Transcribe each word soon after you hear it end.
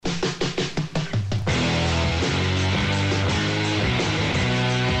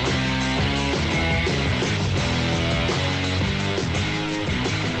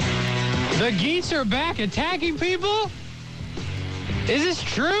The geese are back attacking people? Is this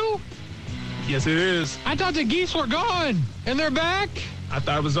true? Yes, it is. I thought the geese were gone, and they're back. I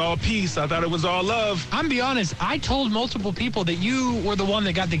thought it was all peace. I thought it was all love. I'm be honest, I told multiple people that you were the one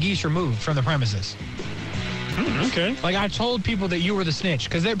that got the geese removed from the premises. Okay. Like, I told people that you were the snitch,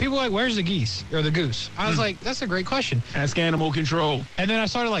 because people were like, where's the geese? Or the goose? I was like, that's a great question. Ask animal control. And then I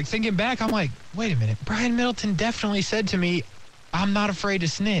started, like, thinking back. I'm like, wait a minute. Brian Middleton definitely said to me, I'm not afraid to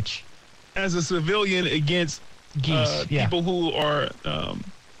snitch. As a civilian against Geese, yeah. people who are, what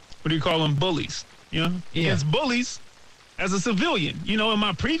do you call them, bullies? You know? Yeah. Against bullies as a civilian. You know, in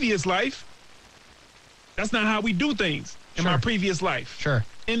my previous life, that's not how we do things. In Sure. my previous life. Sure.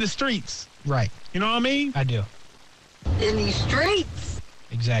 In the streets. Right. You know what I mean? I do. In these streets.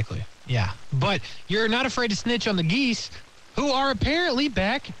 Exactly. Yeah. But you're not afraid to snitch on the geese, who are apparently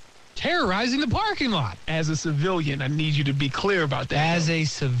back terrorizing the parking lot. As a civilian, I need you to be clear about that. As though. a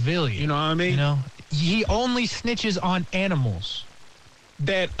civilian. You know what I mean? You know, he only snitches on animals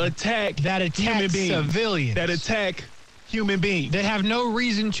that attack that human attack beings. civilians. That attack human beings. that have no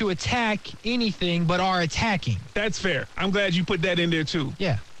reason to attack anything but are attacking. That's fair. I'm glad you put that in there too.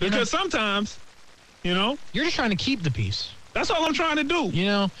 Yeah. You know, Because sometimes, you know, you're just trying to keep the peace. that's all I'm trying to do. You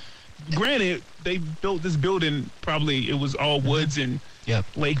know? Granted, they built this building, probably it was all woods and Yep.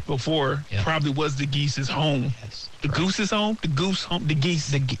 lake before. Yep. Probably was the geese's home. Yes. The goose's home? The goose home? The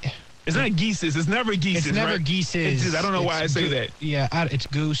geese. It's not geese's. It's never geese's, It's never right? geese's. It's just, I don't know why I say that. Yeah, it's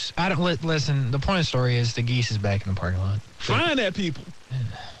goose. I don't listen. The point of the story is the geese is back in the parking lot. Flying at people.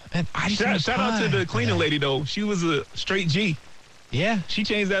 And I just don't have Shout out to time the for cleaning that. lady, though. She was a straight G. Yeah, She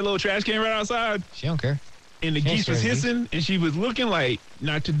changed that little trash can right outside, she don't care. and the Can't geese was scare geese. hissing, and she was looking like,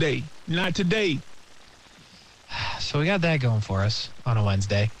 not today. Not today. So we got that going for us on a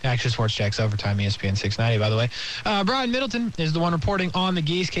Wednesday. Action Sports Jack's Overtime, ESPN 690, by the way. Brian Middleton is the one reporting on the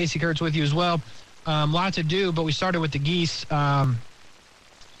geese. Casey Kurtz with you as well. Lot to do, but we started with the geese. But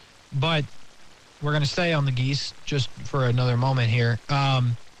we're going to stay on the geese just for another moment here.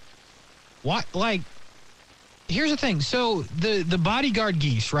 Here's the thing. So the bodyguard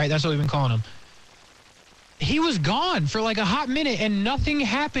geese, right? That's what we've been calling them. He was gone for like a hot minute and nothing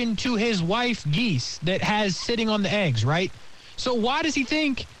happened to his wife geese that has sitting on the eggs, right? So why does he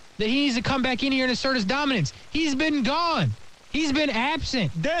think that he needs to come back in here and assert his dominance? He's been gone. He's been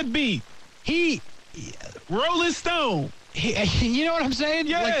absent. Deadbeat. Rolling Stone. You know what I'm saying?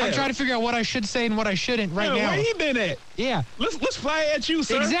 Yeah. Like, I'm trying to figure out what I should say and what I shouldn't right Yeah, now. where he been at? Yeah. Let's fly at you,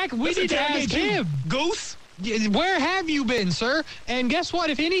 sir. Exactly. We Let's need to interrogate ask you, him. Goose. Where have you been, sir? And guess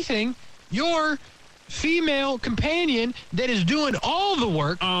what? If anything, your female companion that is doing all the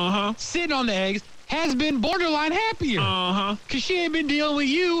work, sitting on the eggs, has been borderline happier. Because she ain't been dealing with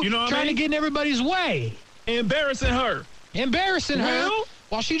you, know what trying I mean? to get in everybody's way. Embarrassing her. Embarrassing her Will?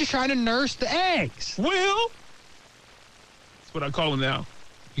 while she's just trying to nurse the eggs. Will. That's what I call him now.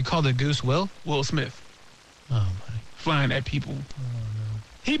 You call the goose Will? Will Smith. Oh, my. Flying at people.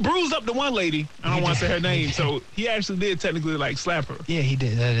 He bruised up the one lady. I don't want to say her name. So he actually did technically like slap her. Yeah, he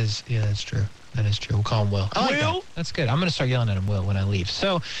did. That's true. That is true. We'll call him Will. I like Will? that. That's good. I'm going to start yelling at him, Will, when I leave.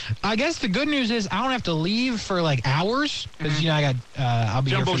 So I guess the good news is I don't have to leave for like hours because, I'll be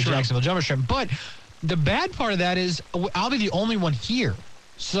Jumbo here for the shrimp. Jacksonville Jumbo Shrimp. But the bad part of that is I'll be the only one here.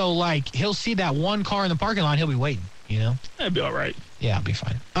 So, like, he'll see that one car in the parking lot and he'll be waiting, you know? That'd be all right. Yeah, I'll be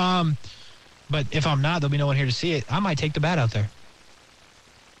fine. But if I'm not, there'll be no one here to see it. I might take the bat out there.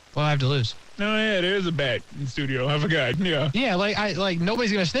 Well, I have to lose. No, yeah, there is a bat in the studio. I forgot. Yeah. Yeah, like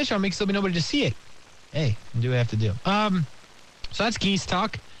nobody's gonna snitch on me because there'll be nobody to see it. Hey, do what I have to do. So that's Geese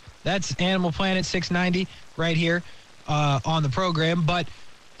Talk. That's Animal Planet 690 right here on the program. But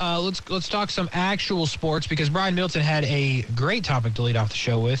let's talk some actual sports because Brian Middleton had a great topic to lead off the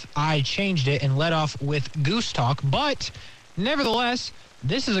show with. I changed it and led off with Goose Talk. But nevertheless,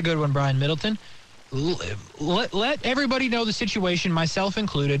 this is a good one, Brian Middleton. Let everybody know the situation, myself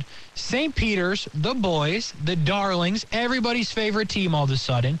included. St. Peter's, the boys, the darlings, everybody's favorite team all of a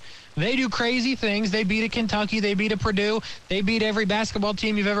sudden. They do crazy things. They beat a Kentucky. They beat a Purdue. They beat every basketball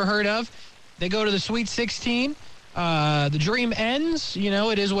team you've ever heard of. They go to the Sweet 16. The dream ends. You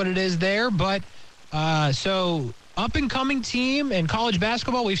know, it is what it is there. But so up-and-coming team in college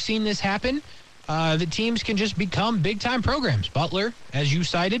basketball, we've seen this happen. The teams can just become big-time programs. Butler, as you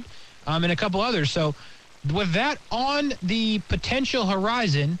cited, and a couple others. So with that on the potential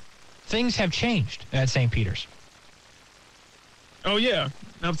horizon, things have changed at St. Peter's. Oh, yeah.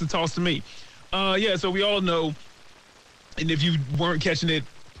 That was a toss to me. Yeah, so we all know, and if you weren't catching it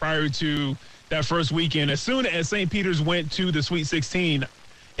prior to that first weekend, as soon as St. Peter's went to the Sweet 16,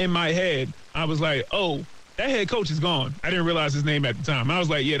 in my head, I was like, oh, that head coach is gone. I didn't realize his name at the time. I was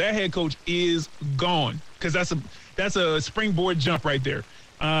like, yeah, that head coach is gone, because that's a springboard jump right there.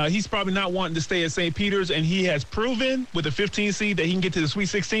 He's probably not wanting to stay at St. Peter's, and he has proven with the 15 seed that he can get to the Sweet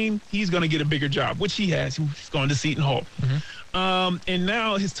 16. He's going to get a bigger job, which he has. He's going to Seton Hall. And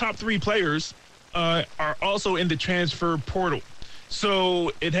now his top 3 players are also in the transfer portal.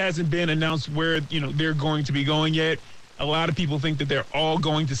 So it hasn't been announced where, they're going to be going yet. A lot of people think that they're all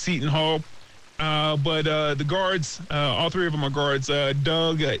going to Seton Hall. But the guards, all 3 of them are guards,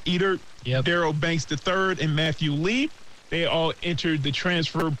 Doug Eder, Daryl Banks III, and Matthew Lee. They all entered the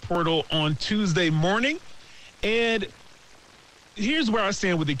transfer portal on Tuesday morning. And here's where I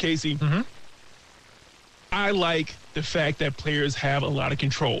stand with it, Casey. I like the fact that players have a lot of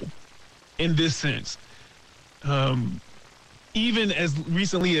control in this sense. Even as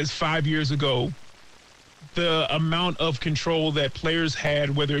recently as 5 years ago, the amount of control that players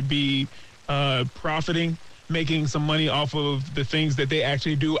had, whether it be profiting, making some money off of the things that they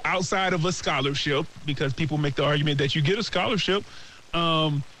actually do outside of a scholarship, because people make the argument that you get a scholarship,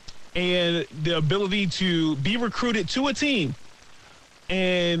 and the ability to be recruited to a team,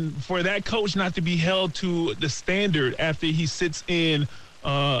 and for that coach not to be held to the standard after he sits in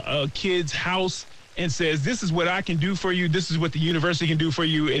a kid's house and says, this is what I can do for you, this is what the university can do for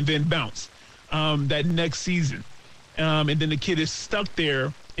you, and then bounce that next season. And then the kid is stuck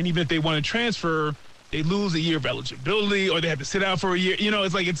there, and even if they want to transfer, they lose a year of eligibility, or they have to sit out for a year.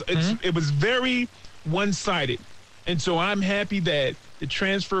 It's like it was very one-sided. And so I'm happy that the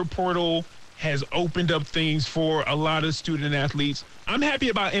transfer portal has opened up things for a lot of student athletes. I'm happy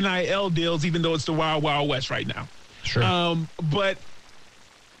about NIL deals, even though it's the wild, wild west right now. Sure. But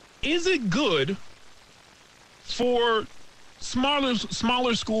is it good for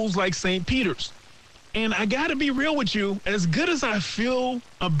smaller schools like St. Peter's? And I got to be real with you, as good as I feel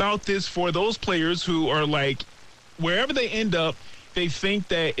about this for those players who are like, wherever they end up, they think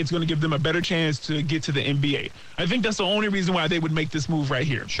that it's going to give them a better chance to get to the NBA. I think that's the only reason why they would make this move right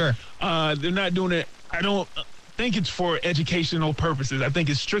here. Sure. They're not doing it. I don't think it's for educational purposes. I think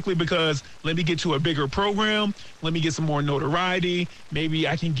it's strictly because, let me get to a bigger program. Let me get some more notoriety. Maybe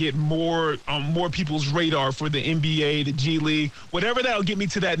I can get more on more people's radar for the NBA, the G League, whatever that'll get me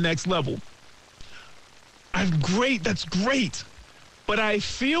to that next level. That's great. But I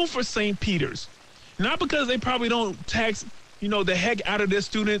feel for St. Peter's, not because they probably don't tax, the heck out of their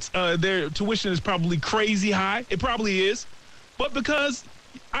students. Their tuition is probably crazy high. It probably is. But because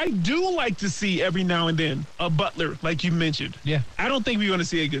I do like to see every now and then a Butler, like you mentioned. Yeah. I don't think we're going to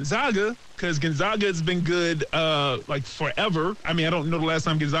see a Gonzaga, because Gonzaga has been good like forever. I mean, I don't know the last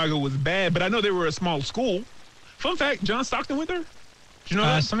time Gonzaga was bad, but I know they were a small school. Fun fact, John Stockton went there. You know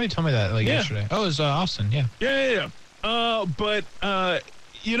that? Somebody told me that yesterday. Oh, it was Austin, yeah. Yeah. But I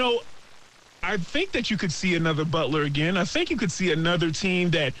think that you could see another Butler again. I think you could see another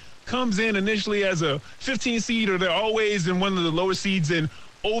team that comes in initially as a 15 seed, or they're always in one of the lower seeds, in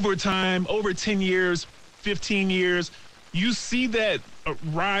overtime, over 10 years, 15 years. You see that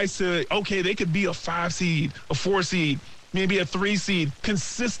rise to, okay, they could be a 5 seed, a 4 seed, maybe a 3 seed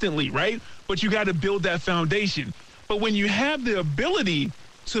consistently, right? But you got to build that foundation. But when you have the ability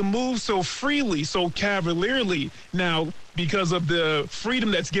to move so freely, so cavalierly now, because of the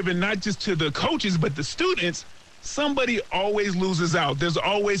freedom that's given not just to the coaches but the students, somebody always loses out. There's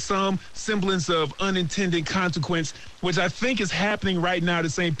always some semblance of unintended consequence, which I think is happening right now to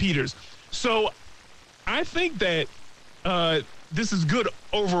St. Peter's. So I think that this is good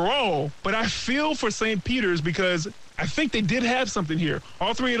overall, but I feel for St. Peter's because I think they did have something here.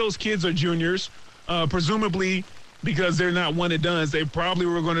 All 3 of those kids are juniors, presumably because they're not one and dones. They probably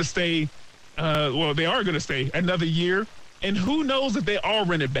were going to stay, they are going to stay another year. And who knows if they all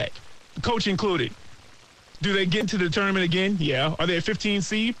run it back, coach included. Do they get into the tournament again? Yeah. Are they a 15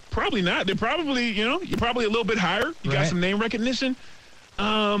 seed? Probably not. They're probably, you're probably a little bit higher. You got some name recognition.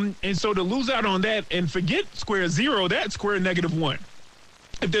 And so to lose out on that and forget square zero, that's square -1.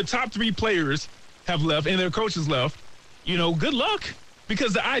 If their top 3 players have left and their coaches left, good luck.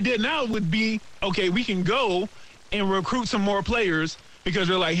 Because the idea now would be, okay, we can go and recruit some more players, because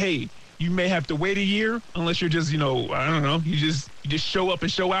they're like, hey, you may have to wait a year unless you're just, I don't know, you just show up and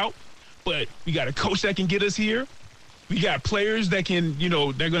show out. But we got a coach that can get us here. We got players that can,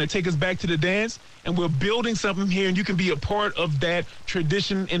 they're going to take us back to the dance, and we're building something here, and you can be a part of that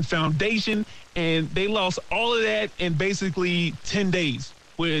tradition and foundation. And they lost all of that in basically 10 days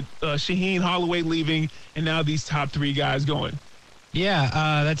with Shaheen Holloway leaving, and now these top 3 guys going.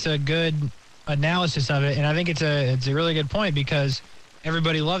 Yeah, that's a good analysis of it, and I think it's a really good point, because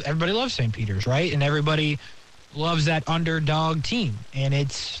everybody loves St. Peter's, right? And everybody loves that underdog team, and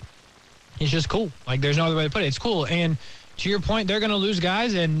it's It's just cool. Like, there's no other way to put it. It's cool. And to your point, they're going to lose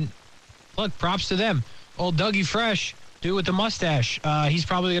guys, and look, props to them. Old Dougie Fresh, dude with the mustache, he's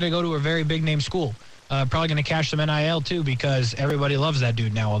probably going to go to a very big-name school. Probably going to cash some NIL, too, because everybody loves that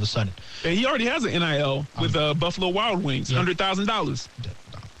dude now all of a sudden. And he already has an NIL with Buffalo Wild Wings, $100,000.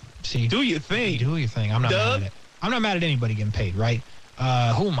 See, Do your thing. do your thing. I'm not mad at it. I'm not mad at anybody getting paid, right?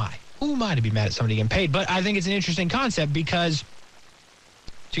 Who am I? Who am I to be mad at somebody getting paid? But I think it's an interesting concept because,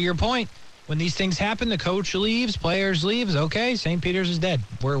 to your point, when these things happen, the coach leaves, players leaves. Okay, St. Peter's is dead.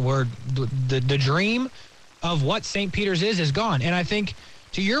 The dream of what St. Peter's is gone. And I think,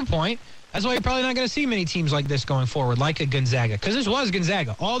 to your point, that's why you're probably not going to see many teams like this going forward, like a Gonzaga, because this was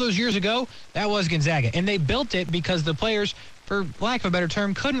Gonzaga. All those years ago, that was Gonzaga. And they built it because the players, for lack of a better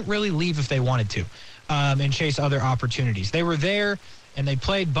term, couldn't really leave if they wanted to and chase other opportunities. They were there, and they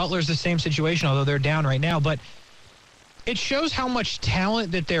played. Butler's the same situation, although they're down right now. But it shows how much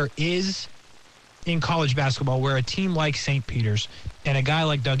talent that there is in college basketball where a team like St. Peter's and a guy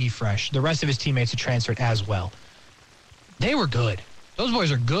like Dougie Fresh, the rest of his teammates had transferred as well. They were good. Those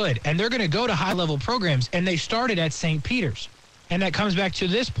boys are good, and they're going to go to high-level programs, and they started at St. Peter's. And that comes back to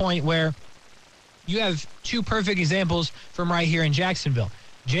this point where you have two perfect examples from right here in Jacksonville.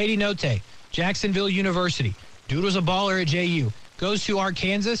 J.D. Notae, Jacksonville University. Dude was a baller at JU. Goes to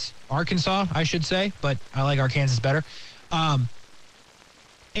Arkansas, I should say, but I like Arkansas better.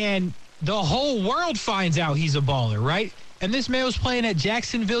 And the whole world finds out he's a baller, right? And this man was playing at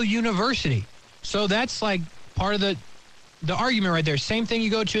Jacksonville University. So that's like part of the argument right there. Same thing, you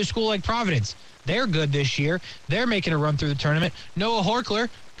go to a school like Providence. They're good this year. They're making a run through the tournament. Noah Horkler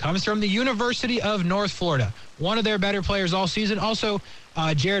comes from the University of North Florida. One of their better players all season. Also,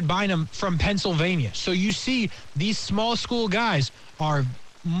 Jared Bynum from Pennsylvania. So you see these small school guys are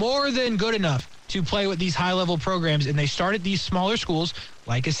more than good enough to play with these high-level programs, and they start at these smaller schools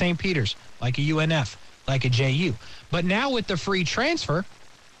like a St. Peter's, like a UNF, like a JU. But now with the free transfer,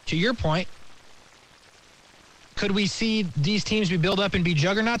 to your point, could we see these teams be built up and be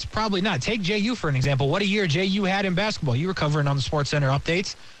juggernauts? Probably not. Take JU for an example. What a year JU had in basketball. You were covering on the SportsCenter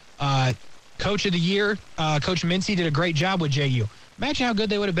updates. Coach of the year, Coach Mincy did a great job with JU. Imagine how good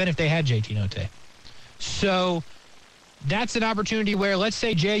they would have been if they had JT Notae. So that's an opportunity where, let's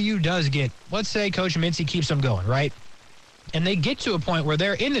say JU does let's say Coach Mincy keeps them going, right? And they get to a point where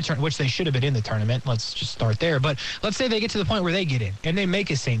they're in the tournament, which they should have been in the tournament. Let's just start there. But let's say they get to the point where they get in and they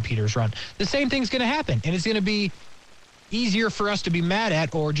make a St. Peter's run. The same thing's going to happen, and it's going to be easier for us to be mad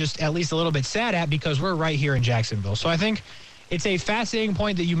at, or just at least a little bit sad at, because we're right here in Jacksonville. So I think it's a fascinating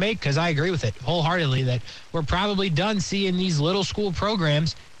point that you make, because I agree with it wholeheartedly, that we're probably done seeing these little school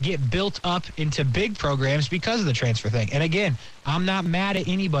programs get built up into big programs because of the transfer thing. And again, I'm not mad at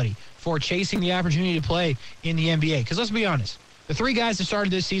anybody for chasing the opportunity to play in the NBA. Because let's be honest, the three guys that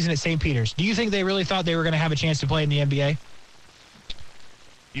started this season at St. Peter's, do you think they really thought they were going to have a chance to play in the NBA?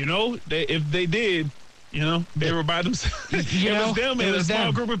 You know, if they did, they were by themselves. It was them and a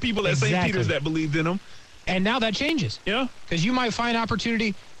small group of people at St. Peter's that believed in them. And now that changes. Yeah. Because you might find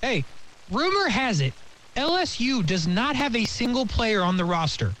opportunity. Hey, rumor has it, LSU does not have a single player on the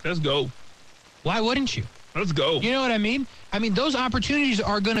roster. Let's go. Why wouldn't you? Let's go. You know what I mean? I mean, those opportunities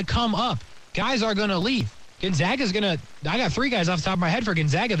are going to come up. Guys are going to leave. Gonzaga's going to – I got three guys off the top of my head for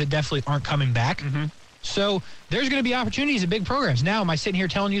Gonzaga that definitely aren't coming back. Mm-hmm. So there's going to be opportunities at big programs. Now, am I sitting here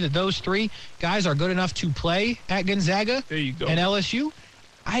telling you that those three guys are good enough to play at Gonzaga there you go. And LSU?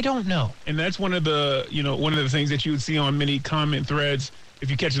 I don't know. And that's one of the things that you would see on many comment threads if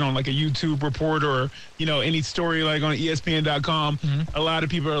you catch it on like a YouTube report or, any story like on ESPN.com. Mm-hmm. A lot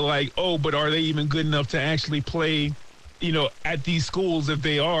of people are like, oh, but are they even good enough to actually play, at these schools? If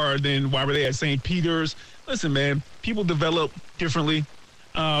they are, then why were they at St. Peter's? Listen, man, people develop differently.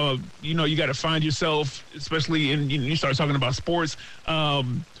 You got to find yourself, especially in, you start talking about sports,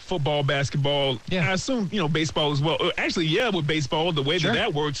 football, basketball. Yeah. I assume, baseball as well. Actually, yeah, with baseball, the way Sure.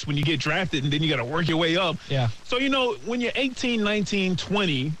 that works, when you get drafted and then you got to work your way up. Yeah. So, when you're 18, 19,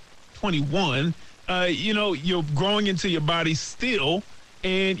 20, 21, you're growing into your body still,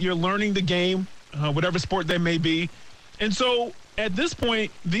 and you're learning the game, whatever sport that may be. And so at this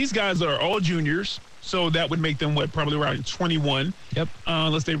point, these guys are all juniors. So that would make them, probably around 21. Yep.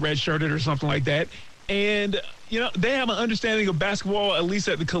 Unless they redshirted or something like that. And, they have an understanding of basketball, at least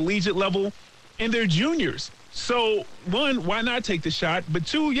at the collegiate level, and they're juniors. So, one, why not take the shot? But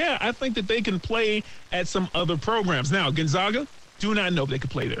two, yeah, I think that they can play at some other programs. Now, Gonzaga, do not know if they could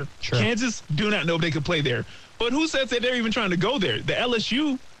play there. Sure. Kansas, do not know if they could play there. But who says that they're even trying to go there? The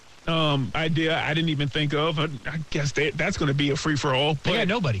LSU, idea I didn't even think of. I guess that's going to be a free-for-all. They got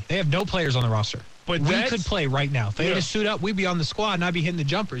nobody. They have no players on the roster. But we could play right now. If they had Yeah. to suit up, we'd be on the squad, and I'd be hitting the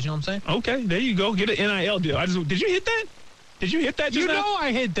jumpers. You know what I'm saying? Okay, there you go. Get an NIL deal. Did you hit that? Did you hit that just You now? know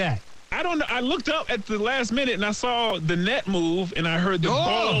I hit that. I don't know. I looked up at the last minute, and I saw the net move, and I heard the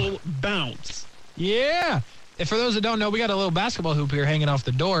ball bounce. Yeah. And for those that don't know, we got a little basketball hoop here hanging off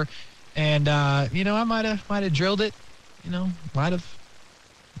the door. And, I might have drilled it. Might not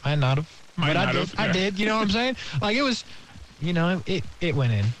have. Might But I not did. have, I yeah. did. You know what I'm saying? Like, it was, it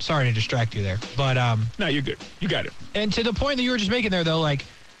went in. Sorry to distract you there. But, No, you're good. You got it. and to the point that you were just making there, though, like,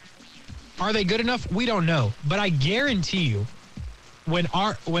 are they good enough? We don't know. But I guarantee you, when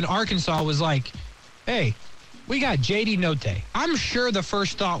Arkansas was like, hey, we got JD Notte, I'm sure the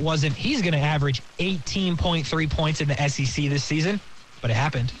first thought wasn't he's going to average 18.3 points in the SEC this season, but it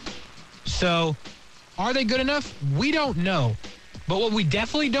happened. So are they good enough? We don't know. But what we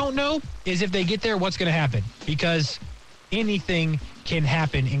definitely don't know is if they get there, what's going to happen. Because anything can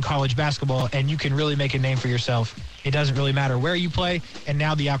happen in college basketball, and you can really make a name for yourself. It doesn't really matter where you play, and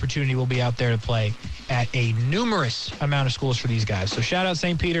now the opportunity will be out there to play at a numerous amount of schools for these guys. So shout out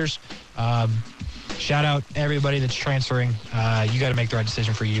St. Peter's. Shout out everybody that's transferring. You got to make the right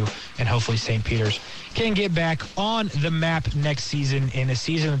decision for you, and hopefully St. Peter's can get back on the map next season, in a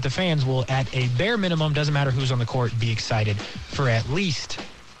season that the fans will, at a bare minimum, doesn't matter who's on the court, be excited for at least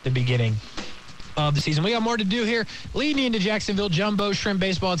the beginning of the season. We got more to do here. Leading you into Jacksonville, Jumbo Shrimp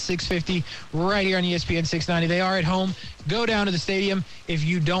Baseball at 6:50 right here on ESPN 690. They are at home. Go down to the stadium if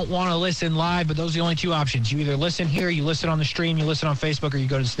you don't want to listen live, but those are the only two options. You either listen here, you listen on the stream, you listen on Facebook, or you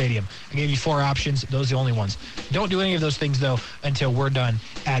go to the stadium. I gave you 4 options. Those are the only ones. Don't do any of those things, though, until we're done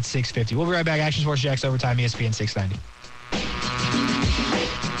at 6:50. We'll be right back. Action Sports Jacks Overtime, ESPN 690.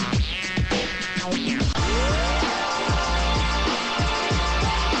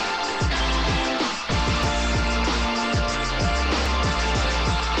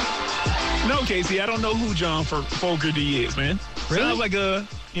 No, Casey, I don't know who John Fogerty is, man. Really?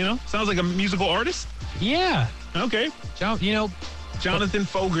 Sounds like a musical artist. Yeah. Okay. John, Jonathan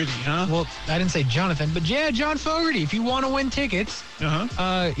Fogerty, huh? well, I didn't say Jonathan, but yeah, John Fogerty. If you want to win tickets,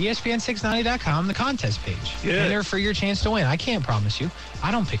 Uh-huh. ESPN690.com, the contest page. Yeah. Enter for your chance to win. I can't promise you.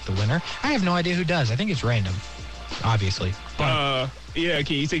 I don't pick the winner. I have no idea who does. I think it's random, obviously. But Yeah,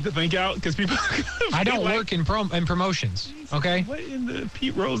 can you take the think out? Because people I don't feel like, work in promotions, okay? What in the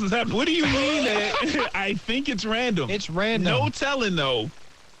Pete Rose is happening? What do you mean that I think it's random? It's random. No telling, though.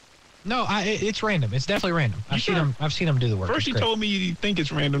 No, it's random. It's definitely random. I've sure? seen him do the work. First It's you great. told me you think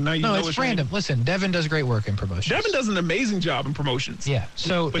it's random. Now you No, know it's random. Listen, Devin does great work in promotions. Devin does an amazing job in promotions. Yeah,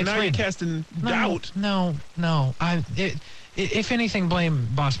 so But it's now you're random. casting doubt. No. If anything, blame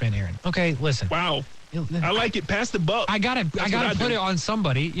boss man Aaron. Okay, listen. Wow. I like it. Pass the buck. I gotta what I put do. it on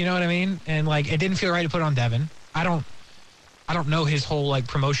somebody. You know what I mean? And like, it didn't feel right to put it on Devin. I don't know his whole like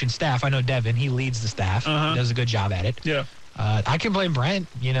promotion staff. I know Devin. He leads the staff. Uh-huh. He does a good job at it. Yeah. I can blame Brent.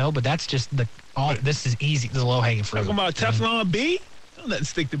 But that's just this is easy. This is low hanging fruit. Talking about Teflon B? Don't let it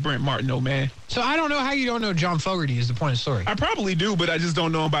stick to Brent Martineau, man. So I don't know how you don't know John Fogerty is the point of the story. I probably do, but I just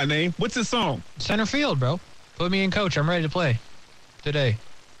don't know him by name. What's his song? Center field, bro. Put me in, coach. I'm ready to play today.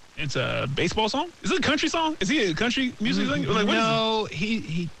 It's a baseball song? Is it a country song? Is he a country music singer? Like, what is No,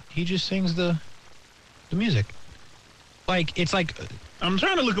 he just sings the music. Like it's like it? I'm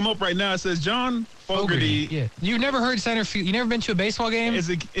trying to look him up right now. It says John Fogerty Yeah, you've never heard center field. You never been to a baseball game? is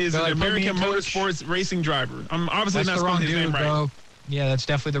They're an like, "Put me American in, coach." motorsports racing driver. I'm obviously That's not the wrong spelling his dude, name right. bro. Yeah, that's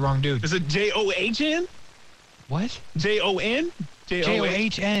definitely the wrong dude. Is it John? What? Jon? John.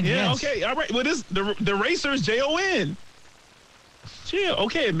 Yeah, yes. okay, all right. What is the racer's Jon? Yeah,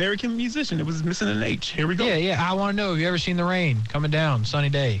 okay, American musician. It was missing an H. Here we go. Yeah. I want to know. Have you ever seen the rain coming down, sunny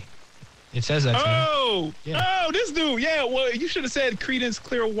day? It says that. to me. Oh, Yeah. this dude. Yeah, well, you should have said Creedence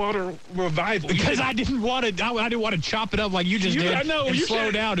Clearwater Revival. Because I didn't want to. I didn't want to chop it up like you just did. I know. And You slow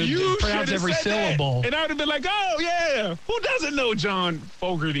should- down and you pronounce should have every said that. syllable. And I would have been like, oh, yeah. Who doesn't know John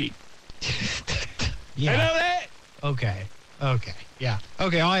Fogerty? Yeah. I know that. Okay. Yeah.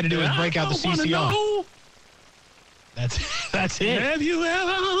 Okay. All I had to do was break out the I don't wanna CCR. know. That's it. Have you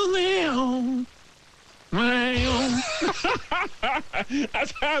ever known my own?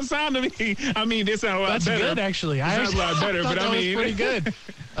 That's how it sounded to me. I mean, it sounded a lot That's better. good, actually. It sounds a lot better, thought but I that mean, was pretty good.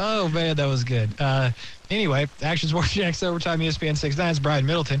 Oh man, that was good. Anyway, Action Sports Jacks Overtime, ESPN 690. It's Brian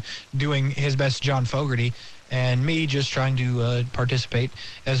Middleton doing his best John Fogerty, and me just trying to participate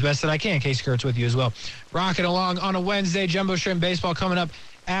as best that I can. Casey Kurtz with you as well. Rocking along on a Wednesday. Jumbo Shrimp Baseball coming up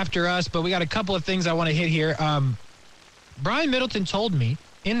after us, but we got a couple of things I want to hit here. Brian Middleton told me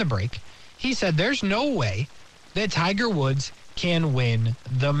in the break, he said there's no way that Tiger Woods can win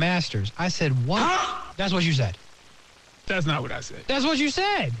the Masters. I said, what? That's what you said. That's not what I said. That's what you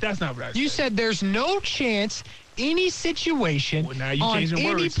said. That's not what I said. You said there's no chance, any situation, Well, now you on changing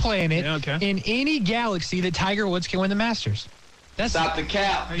any words. planet, Yeah, okay. in any galaxy that Tiger Woods can win the Masters. Stop the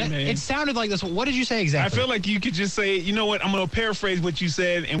cap. Hey, man. It sounded like this. What did you say I exactly? feel like you could just say, you know what, I'm going to paraphrase what you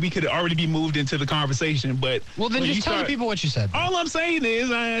said, and we could already be moved into the conversation. But Well, then when just you tell the start- people what you said. All I'm saying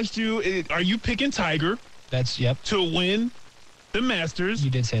is, I asked you, are you picking Tiger Yep. to win the Masters? You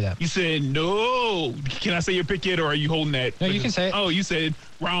did say that. You said no. Can I say your pick yet, or are you holding that? No, you can say it. Oh, you said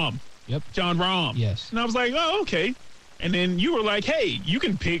Rahm. Yep. John Rahm. Yes. And I was like, oh, okay. And then you were like, hey, you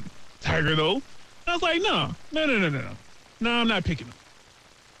can pick Tiger, though. I was like, no. No, I'm not picking him.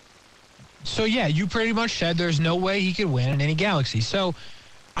 So, yeah, you pretty much said there's no way he could win in any galaxy. So,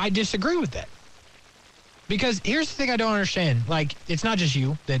 I disagree with that. Because here's the thing I don't understand. Like, it's not just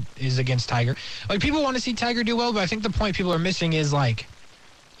you that is against Tiger. Like, people want to see Tiger do well, but I think the point people are missing is, like,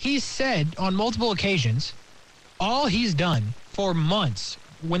 he's said on multiple occasions, all he's done for months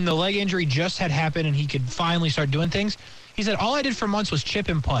when the leg injury just had happened and he could finally start doing things, he said, all I did for months was chip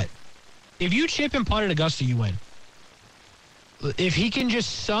and putt. If you chip and putt at Augusta, you win. If he can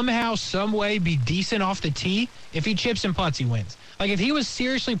just somehow, some way be decent off the tee, if he chips and putts, he wins. Like, if he was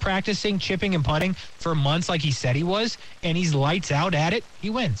seriously practicing chipping and putting for months like he said he was, and he's lights out at it, he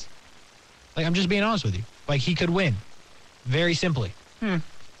wins. Like, I'm just being honest with you. Like, he could win. Very simply.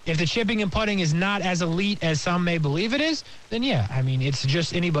 If the chipping and putting is not as elite as some may believe it is, then yeah, I mean, it's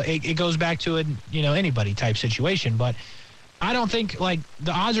just anybody. It goes back to a, anybody type situation. But I don't think, like,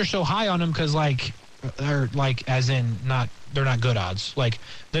 the odds are so high on him because, like, or like as in they're not good odds. Like,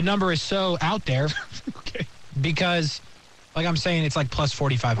 the number is so out there Okay. because, like I'm saying, it's like plus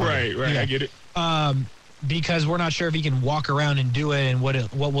 4,500. Right. Yeah. I get it. Because we're not sure if he can walk around and do it and what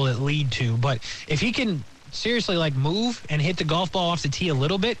will it lead to. But if he can seriously, like, move and hit the golf ball off the tee a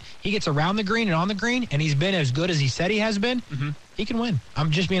little bit, he gets around the green and on the green, and he's been as good as he said he has been, he can win.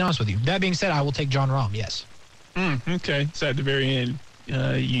 I'm just being honest with you. That being said, I will take John Rahm, yes. Okay. So at the very end,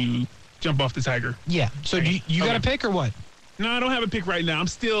 you jump off the Tiger. Yeah. So Okay. you got a Okay. pick or what? No, I don't have a pick right now. I'm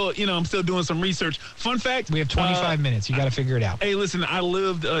still doing some research. Fun fact. We have 25 minutes. You got to figure it out. Hey, listen, I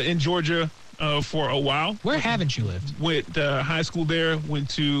lived in Georgia for a while. Where haven't you lived? Went to high school there, went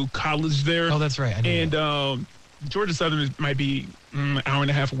to college there. Oh, that's right. I knew that. And Georgia Southern might be an hour and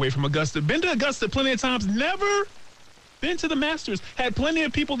a half away from Augusta. Been to Augusta plenty of times. Never been to the Masters. Had plenty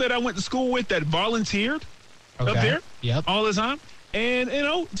of people that I went to school with that volunteered up Okay. there Yep. all the time. And,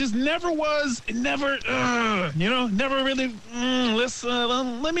 just never really, let's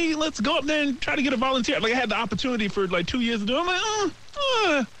go up there and try to get a volunteer. Like, I had the opportunity for like 2 years to do it. I'm like,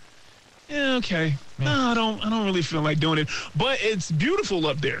 yeah, okay. Yeah. No, I don't really feel like doing it. But it's beautiful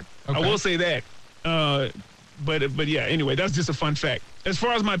up there. I Okay. will say that. But yeah, anyway, that's just a fun fact. As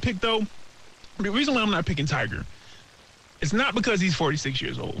far as my pick, though, the reason why I'm not picking Tiger, it's not because he's 46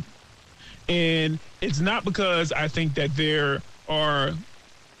 years old. And it's not because I think that there are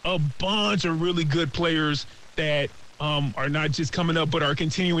a bunch of really good players that are not just coming up, but are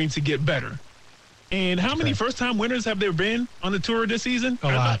continuing to get better. And how many correct. first-time winners have there been on the tour this season? A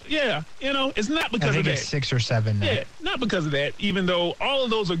lot. Yeah, it's not I because of think that. it's 6 or 7 now. Yeah, not because of that, even though all of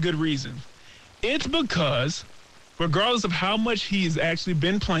those are good reasons. It's because, regardless of how much he's actually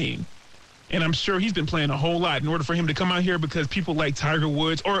been playing, and I'm sure he's been playing a whole lot in order for him to come out here, because people like Tiger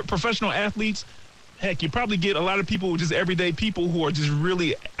Woods or professional athletes, heck, you probably get a lot of people, just everyday people who are just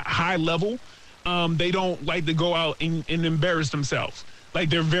really high level. They don't like to go out and embarrass themselves. Like,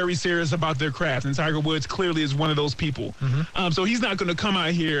 they're very serious about their craft, and Tiger Woods clearly is one of those people. So he's not going to come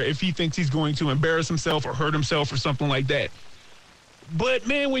out here if he thinks he's going to embarrass himself or hurt himself or something like that. But,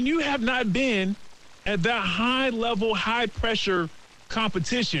 man, when you have not been at that high-level, high-pressure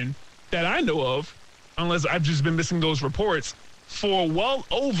competition that I know of, unless I've just been missing those reports, for well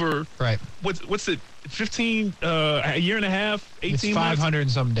over, Right. what's it, 15, a year and a half, 18 It's months? 500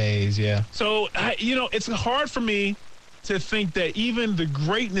 and some days, yeah. So, it's hard for me to think that even the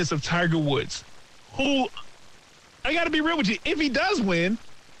greatness of Tiger Woods, who, I got to be real with you, if he does win,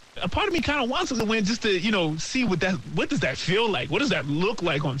 a part of me kind of wants him to win just to, see what does that feel like? What does that look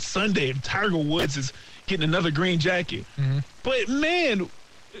like on Sunday if Tiger Woods is getting another green jacket? But, man,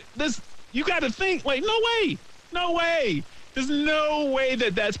 you got to think, like, no way. There's no way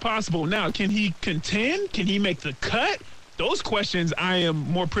that that's possible. Now, can he contend? Can he make the cut? Those questions I am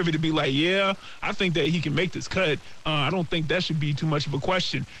more privy to be like, yeah, I think that he can make this cut. I don't think that should be too much of a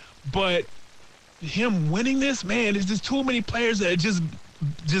question. But him winning this, man, there's just too many players that are just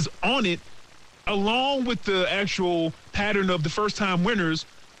on it, along with the actual pattern of the first-time winners,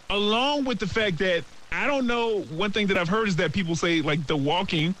 along with the fact that I don't know. One thing that I've heard is that people say like the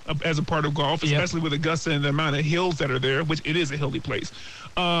walking as a part of golf, especially with Augusta and the amount of hills that are there, which it is a hilly place.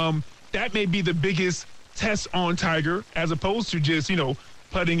 That may be the biggest test on Tiger as opposed to just,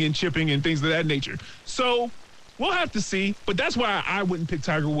 putting and chipping and things of that nature. So we'll have to see. But that's why I wouldn't pick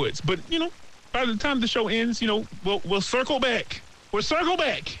Tiger Woods. But, by the time the show ends, we'll circle back. We'll circle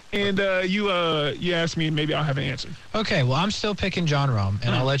back. And you ask me, and maybe I'll have an answer. Okay, well, I'm still picking John Rahm,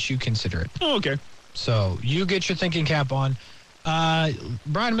 and I'll let you consider it. Oh, okay. So you get your thinking cap on.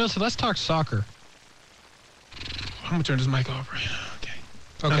 Brian Middleton, let's talk soccer. I'm going to turn this mic off right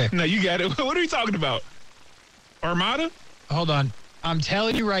now. Okay. No, you got it. What are we talking about? Armada? Hold on. I'm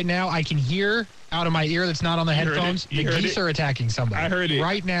telling you right now, I can hear out of my ear that's not on the headphones. The geese are attacking somebody. I heard it.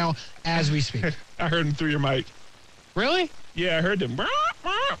 Right now as we speak. I heard them through your mic. Really? Yeah, I heard them.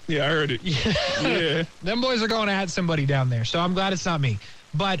 Yeah, I heard it. Yeah. Them boys are going at somebody down there, so I'm glad it's not me.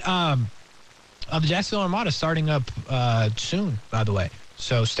 But the Jacksonville Armada starting up soon, by the way.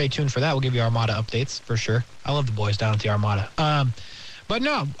 So stay tuned for that. We'll give you Armada updates for sure. I love the boys down at the Armada. But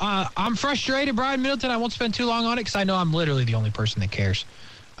no, I'm frustrated, Brian Middleton. I won't spend too long on it because I know I'm literally the only person that cares,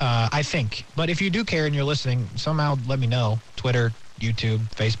 I think. But if you do care and you're listening, somehow let me know. Twitter, YouTube,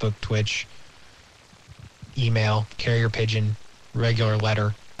 Facebook, Twitch, email, carrier pigeon, regular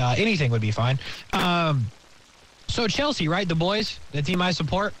letter. Anything would be fine. So Chelsea, right, the boys, the team I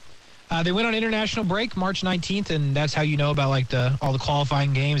support, they went on international break March 19th, and that's how you know about like all the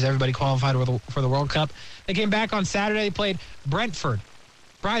qualifying games. Everybody qualified for the World Cup. They came back on Saturday. They played Brentford.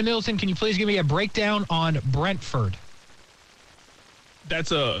 Brian Middleton, can you please give me a breakdown on Brentford?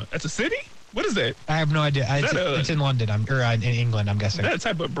 That's a city? What is that? I have no idea. It's in London, in England, I'm guessing. That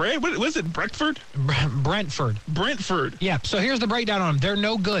type of brand? What is it, Brentford? Brentford. Brentford. Yeah, so here's the breakdown on them. They're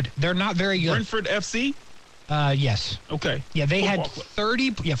no good. They're not very good. Brentford FC? Yes. Okay. Yeah, they Football had club.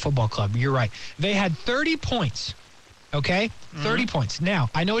 30. Yeah, football club. You're right. They had 30 points. Okay? 30 points. Now,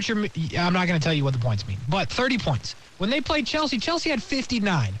 I know I'm not going to tell you what the points mean, but 30 points. When they played Chelsea had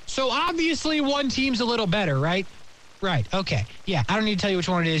 59. So obviously one team's a little better, right? Right. Okay. Yeah, I don't need to tell you which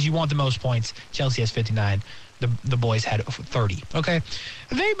one it is. You want the most points. Chelsea has 59. The boys had 30. Okay?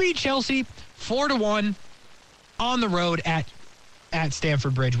 They beat Chelsea 4-1 on the road at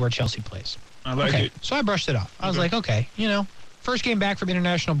Stamford Bridge where Chelsea plays. I like it. So I brushed it off. I was like, okay, first game back from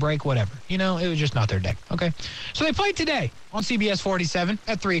international break, whatever. It was just not their day. Okay. So they played today on CBS 47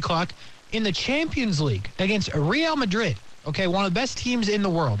 at 3 o'clock in the Champions League against Real Madrid. Okay, one of the best teams in the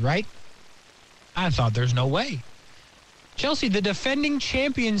world, right? I thought there's no way. Chelsea, the defending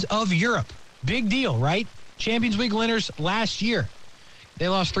champions of Europe. Big deal, right? Champions League winners last year. They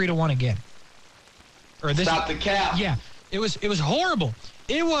lost 3-1 again. Stop the cap. Yeah. It was horrible.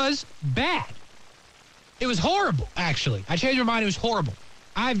 It was bad. It was horrible, actually. I changed my mind. It was horrible.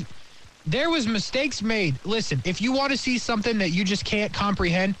 There was mistakes made. Listen, if you want to see something that you just can't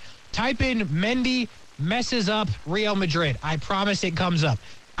comprehend, type in Mendy messes up Real Madrid. I promise it comes up.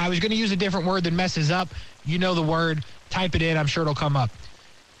 I was going to use a different word than messes up. You know the word. Type it in. I'm sure it'll come up.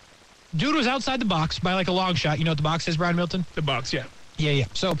 Dude was outside the box by like a long shot. You know what the box is, Brian Milton? The box, yeah. Yeah.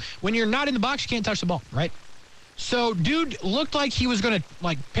 So when you're not in the box, you can't touch the ball, right? So dude looked like he was going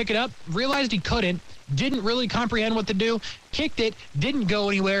to pick it up, realized he couldn't, didn't really comprehend what to do, kicked it, didn't go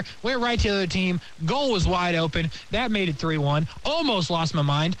anywhere, went right to the other team, goal was wide open, that made it 3-1, almost lost my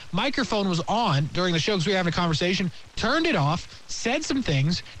mind, microphone was on during the show because we were having a conversation, turned it off, said some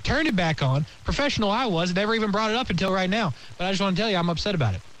things, turned it back on, professional I was, never even brought it up until right now, but I just want to tell you I'm upset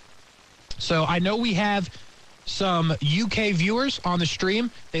about it. So I know we have some UK viewers on the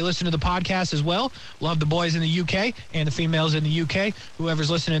stream. They listen to the podcast as well. Love the boys in the UK and the females in the UK. Whoever's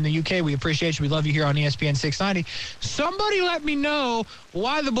listening in the UK, we appreciate you. We love you here on ESPN 690. Somebody let me know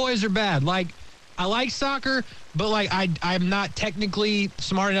why the boys are bad. I like soccer, but I'm not technically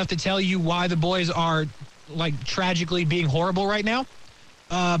smart enough to tell you why the boys are tragically being horrible right now.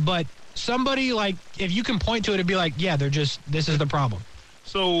 But somebody if you can point to it and be like, yeah, this is the problem.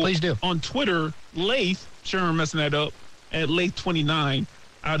 So please do. On Twitter, Lath, sure I'm messing that up, at Lath29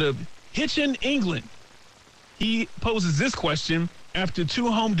 out of Hitchin, England. He poses this question. After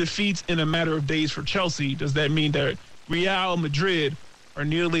 2 home defeats in a matter of days for Chelsea, does that mean that Real Madrid are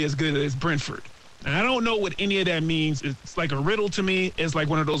nearly as good as Brentford? And I don't know what any of that means. It's like a riddle to me. It's like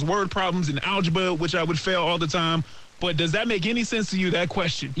one of those word problems in algebra, which I would fail all the time. But does that make any sense to you, that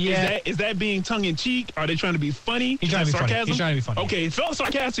question? Yeah. Is that being tongue-in-cheek? Are they trying to be funny? He's trying to be sarcasm? funny. He's trying to be funny. Okay, it felt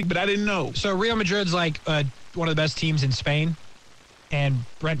sarcastic, but I didn't know. So Real Madrid's one of the best teams in Spain. and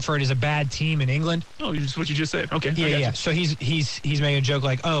Brentford is a bad team in England. Oh, that's what you just said. Okay. Yeah. So he's making a joke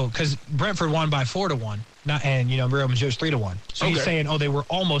like, oh, because Brentford won by 4-1, and Real Madrid's 3-1. So he's saying, oh, they were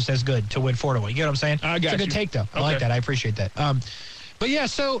almost as good to win 4-1. You get what I'm saying? I got It's a good take though. I like that. I appreciate that. But yeah,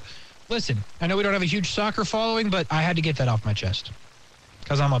 so listen, I know we don't have a huge soccer following, but I had to get that off my chest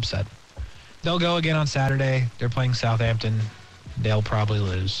because I'm upset. They'll go again on Saturday. They're playing Southampton. They'll probably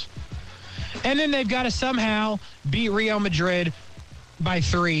lose. And then they've got to somehow beat Real Madrid by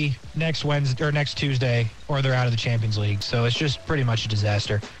 3 next Wednesday or next Tuesday, or they're out of the Champions League. So it's just pretty much a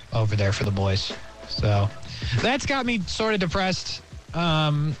disaster over there for the boys. So that's got me sort of depressed.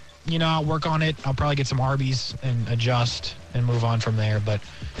 I'll work on it. I'll probably get some Arby's and adjust and move on from there. But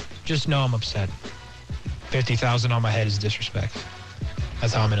just know I'm upset. 50,000 on my head is disrespect.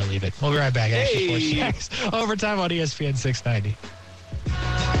 That's how I'm going to leave it. We'll be right back. Hey. Overtime on ESPN 690.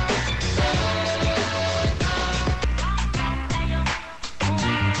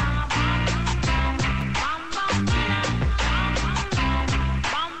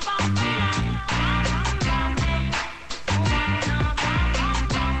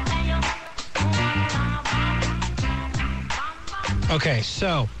 Okay,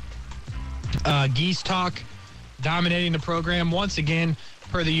 so Geese Talk dominating the program once again,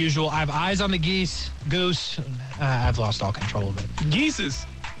 per the usual. I have eyes on the Goose. I've lost all control of it. Geeses.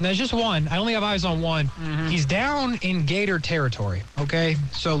 There's just one. I only have eyes on one. Mm-hmm. He's down in Gator territory, okay?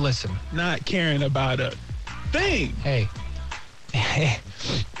 So listen. Not caring about a thing. Hey,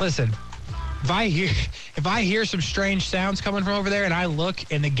 listen. If I hear some strange sounds coming from over there and I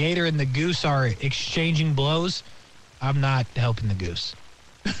look and the Gator and the Goose are exchanging blows, I'm not helping the Goose.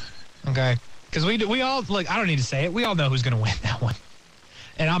 Okay? Because we all, look, I don't need to say it. We all know who's going to win that one.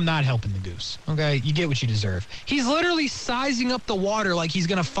 And I'm not helping the Goose. Okay? You get what you deserve. He's literally sizing up the water like he's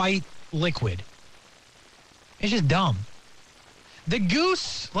going to fight liquid. It's just dumb. The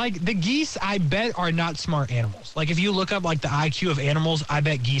Geese, I bet, are not smart animals. Like, if you look up, like, the IQ of animals, I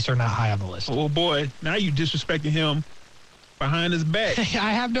bet geese are not high on the list. Oh, boy. Now you disrespecting him behind his back.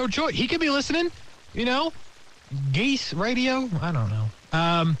 I have no choice. He could be listening, Geese radio? I don't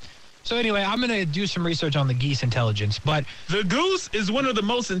know. So anyway, I'm going to do some research on the geese intelligence, but... The goose is one of the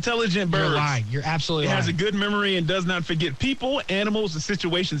most intelligent birds. You're lying. You're absolutely lying. It has a good memory and does not forget people, animals, and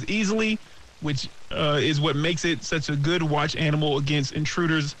situations easily, which is what makes it such a good watch animal against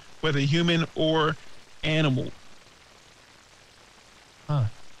intruders, whether human or animal. Huh.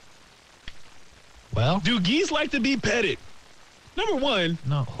 Well... Do geese like to be petted? Number one,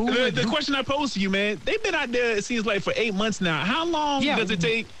 no. The question I posed to you, man, they've been out there, it seems like, for 8 months now. How long does it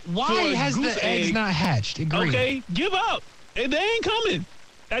take Why for a has goose the eggs not hatched? Agreed. Okay, give up. They ain't coming.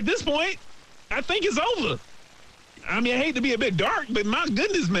 At this point, I think it's over. I mean, I hate to be a bit dark, but my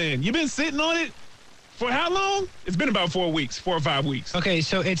goodness, man, you've been sitting on it for how long? It's been about 4 weeks, 4 or 5 weeks. Okay,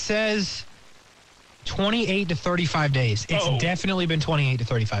 so it says 28 to 35 days. It's definitely been 28 to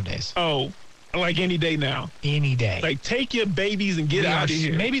 35 days. Oh, like any day now. Any day. Like, take your babies and get out of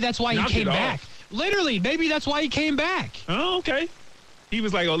here. Maybe that's why he came back. Literally, maybe that's why he came back. Oh, okay. He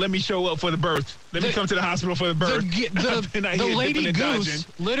was like, let me show up for the birth. Let me come to the hospital for the birth. The lady goose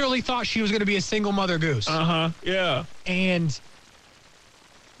literally thought she was going to be a single mother goose. Uh-huh, yeah. And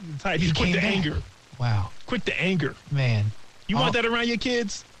he's quick to anger. Wow. Quick to anger. Man. You want that around your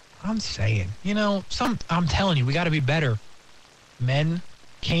kids? I'm saying. I'm telling you, we got to be better. Men,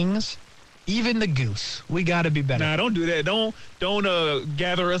 kings, even the goose. We got to be better. Nah, don't do that. Don't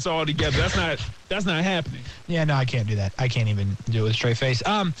gather us all together. That's not happening. Yeah, no, I can't do that. I can't even do it with a straight face.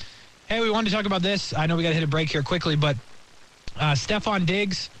 Hey, we wanted to talk about this. I know we got to hit a break here quickly, but Stephon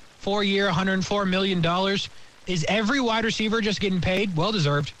Diggs, 4-year, $104 million. Is every wide receiver just getting paid?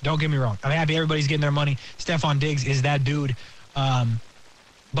 Well-deserved. Don't get me wrong. I'm happy everybody's getting their money. Stephon Diggs is that dude.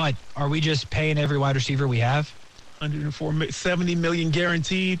 But are we just paying every wide receiver we have? 70 million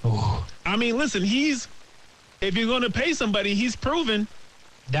guaranteed. Ooh. I mean, listen, if you're going to pay somebody, he's proven.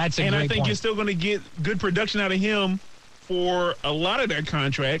 That's a great point. And I think you're still going to get good production out of him for a lot of that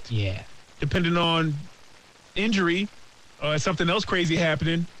contract. Yeah. Depending on injury or something else crazy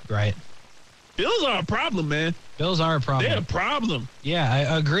happening. Right. Bills are a problem, man. Bills are a problem. They're a problem. Yeah,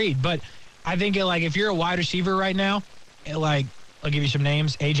 I agreed. But I think, if you're a wide receiver right now, I'll give you some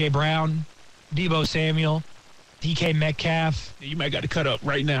names. A.J. Brown, Deebo Samuel, DK Metcalf. You might got to cut up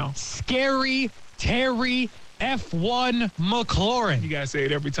right now. Scary Terry F1 McLaurin. You got to say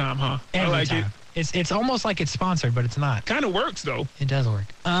it every time, huh? Every time. It. It's almost like it's sponsored, but it's not. Kind of works, though. It does work.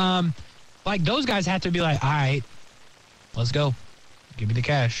 Those guys have to be like, all right, let's go. Give me the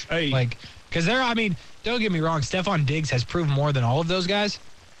cash. Hey. Because don't get me wrong, Stephon Diggs has proved more than all of those guys.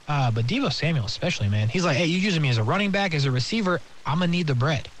 But Deebo Samuel especially, man. He's like, hey, you using me as a running back, as a receiver, I'm going to need the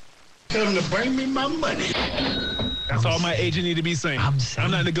bread. Tell him to bring me my money. That's all my agent need to be saying.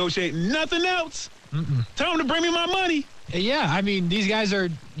 I'm not negotiating nothing else. Tell him to bring me my money. Yeah, I mean, these guys are,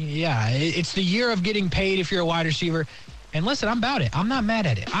 it's the year of getting paid if you're a wide receiver. And listen, I'm about it. I'm not mad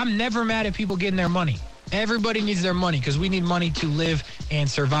at it. I'm never mad at people getting their money. Everybody needs their money because we need money to live and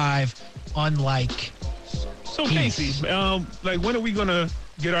survive, unlike So, Casey, when are we going to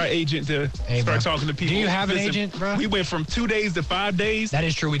get our agent to start talking to people? Do you have an agent, bro? We went from 2 days to 5 days. That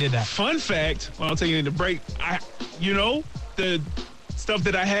is true. We did that. Fun fact, I'll tell you in the break, the stuff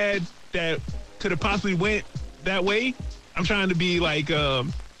that I had that could have possibly went that way, I'm trying to be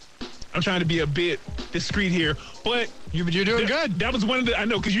a bit discreet here, but you're doing good. That was one of the, I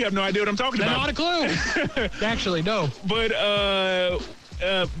know, because you have no idea what I'm talking about. Not a clue. Actually, no. But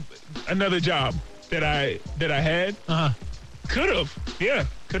another job that I had could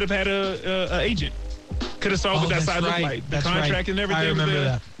have had a agent. Could have solved what that side looked like. The contract and everything. I remember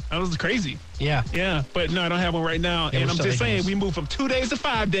that. That was crazy. Yeah. Yeah, but no, I don't have one right now. And I'm just saying, we moved from 2 days to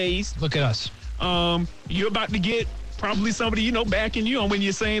 5 days. Look at us. You're about to get probably somebody, backing you on when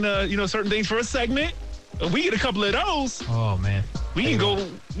you're saying, certain things for a segment. We get a couple of those. Oh, man. We can go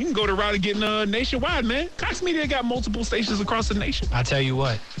the route of getting nationwide, man. Cox Media got multiple stations across the nation. I tell you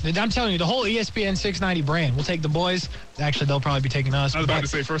what. I'm telling you, the whole ESPN 690 brand. We'll take the boys. Actually, they'll probably be taking us. I was about to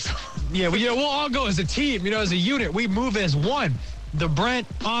say first. Yeah, we'll all go as a team, as a unit. We move as one. The Brent,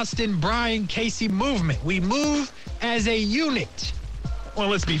 Austin, Brian, Casey movement. We move as a unit. Well,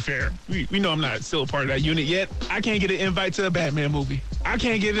 let's be fair. We know I'm not still a part of that unit yet. I can't get an invite to a Batman movie. I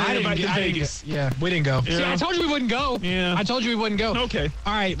can't get an invite to Vegas. Yeah, we didn't go. Yeah. See, I told you we wouldn't go. Yeah. I told you we wouldn't go. Okay.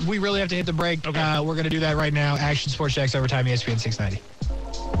 All right, we really have to hit the break. Okay. We're going to do that right now. Action Sports Jacks Overtime, ESPN 690.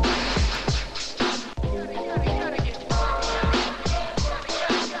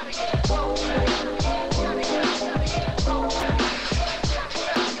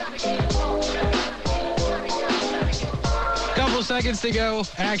 Seconds to go.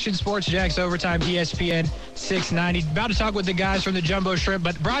 Action Sports Jacks Overtime, ESPN 690. About to talk with the guys from the Jumbo Shrimp,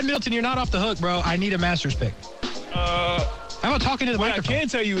 but Brian Middleton, you're not off the hook, bro. I need a Masters pick. How about talking to the microphone? What I can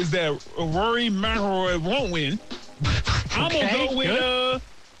tell you is that Rory McIlroy won't win. I'm going to go with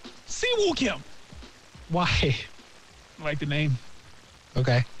Siwoo Kim. Why? I like the name.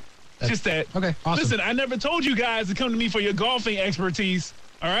 Okay. Just that. Okay, awesome. Listen, I never told you guys to come to me for your golfing expertise,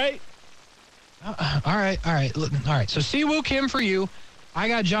 all right? All right. So Siwoo Kim for you. I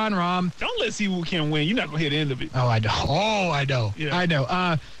got John Rahm. Don't let Siwoo Kim win. You're not going to hear the end of it. Oh, I know. Yeah. I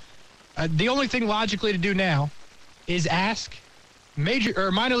know. The only thing logically to do now is ask major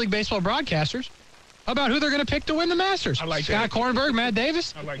or minor league baseball broadcasters about who they're going to pick to win the Masters. I like Scott that. Kornberg, Matt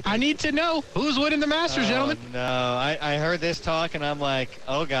Davis. I like that. I need to know who's winning the Masters, gentlemen. No, I heard this talk and I'm like,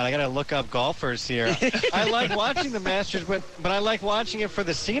 oh God, I got to look up golfers here. I like watching the Masters, but I like watching it for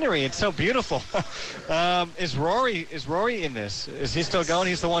the scenery. It's so beautiful. Is Rory in this? Is he still going?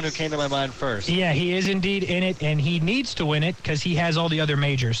 He's the one who came to my mind first. Yeah, he is indeed in it, and he needs to win it because he has all the other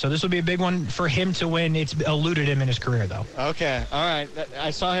majors. So this will be a big one for him to win. It's eluded him in his career, though. Okay, all right. I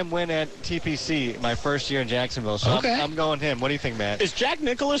saw him win at TPC my first year in Jacksonville, so okay. I'm going him. What do you think, Matt? Is Jack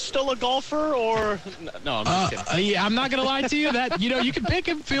Nicklaus still a golfer, or no? I'm just kidding. Yeah, I'm not gonna lie to you. That you can pick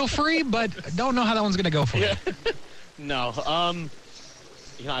him, feel free, but don't know how that one's gonna go for you. No.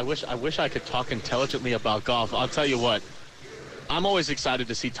 I wish I could talk intelligently about golf. I'll tell you what. I'm always excited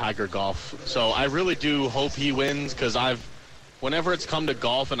to see Tiger golf. So I really do hope he wins because whenever it's come to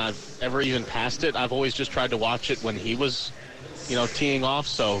golf and I've ever even passed it, I've always just tried to watch it when he was, teeing off.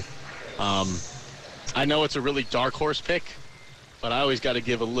 So I know it's a really dark horse pick, but I always got to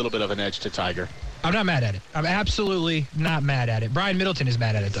give a little bit of an edge to Tiger. I'm not mad at it. I'm absolutely not mad at it. Brian Middleton is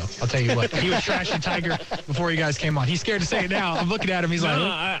mad at it, though. I'll tell you what. He was trashing Tiger before you guys came on. He's scared to say it now. I'm looking at him. He's like,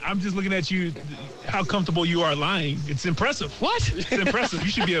 I'm just looking at you, how comfortable you are lying. It's impressive. What? It's impressive. You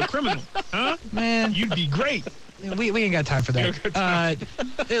should be a criminal. Huh? Man. You'd be great. We ain't got time for that.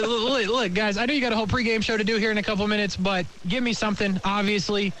 Look, guys, I know you got a whole pregame show to do here in a couple minutes, but give me something.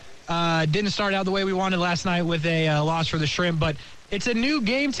 Obviously, didn't start out the way we wanted last night with a loss for the Shrimp, but it's a new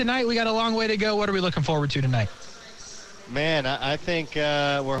game tonight. We got a long way to go. What are we looking forward to tonight? Man, I think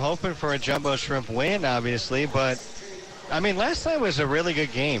we're hoping for a Jumbo Shrimp win, obviously, but last night was a really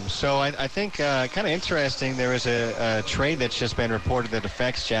good game. So I think kind of interesting. There was a trade that's just been reported that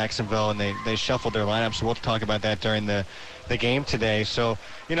affects Jacksonville, and they shuffled their lineup. So we'll talk about that during the game today. So,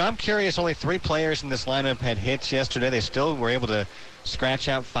 I'm curious. Only 3 players in this lineup had hits yesterday. They still were able to scratch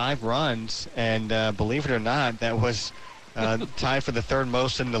out 5 runs, and believe it or not, that was tied for the 3rd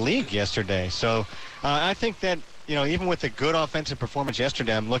most in the league yesterday. So I think that even with the good offensive performance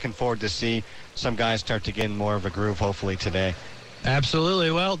yesterday, I'm looking forward to see some guys start to get in more of a groove, hopefully, today.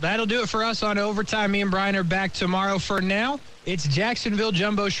 Absolutely. Well, that'll do it for us on Overtime. Me and Brian are back tomorrow. For now, it's Jacksonville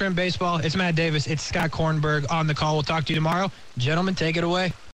Jumbo Shrimp Baseball. It's Matt Davis. It's Scott Kornberg on the call. We'll talk to you tomorrow. Gentlemen, take it away.